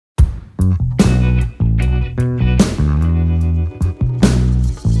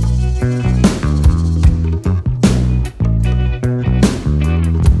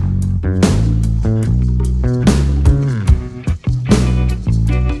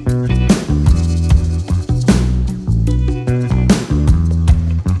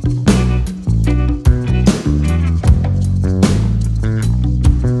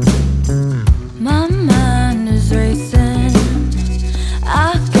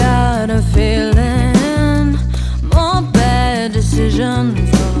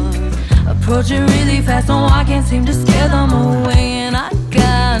approaching really fast, no, I can't seem to scare them away. And I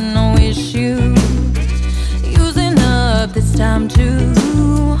got no issue using up this time to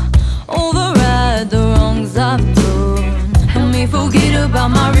override the wrongs I've done. Help me forget about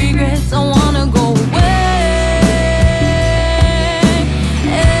my regrets, I wanna go away.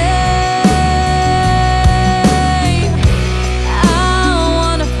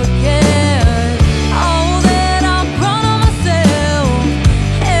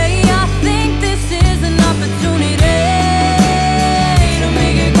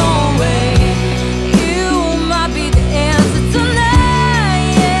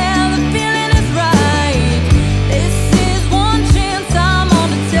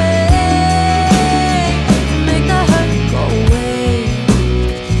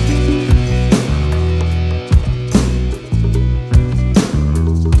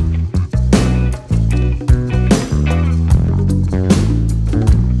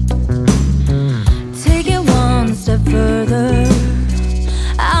 Further,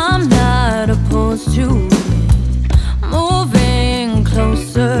 I'm not opposed to it. Moving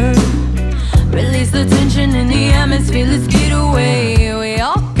closer, release the tension in the atmosphere, let's get away. We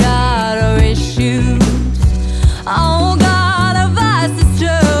all got our issues, all got our vices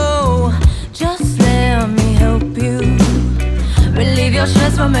too. Just let me help you relieve your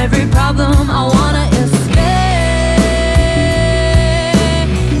stress from every problem. I wanna escape.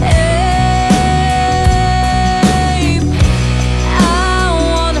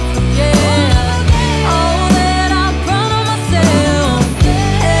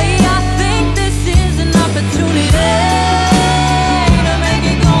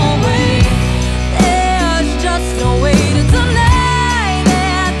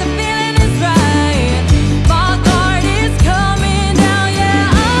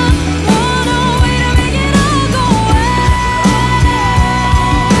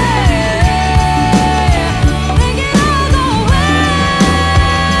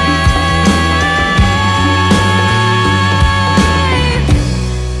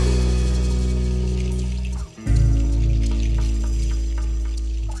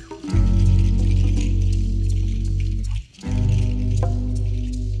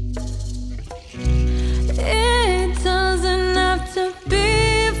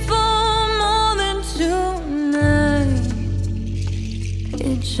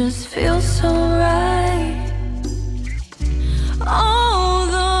 It just feels so right.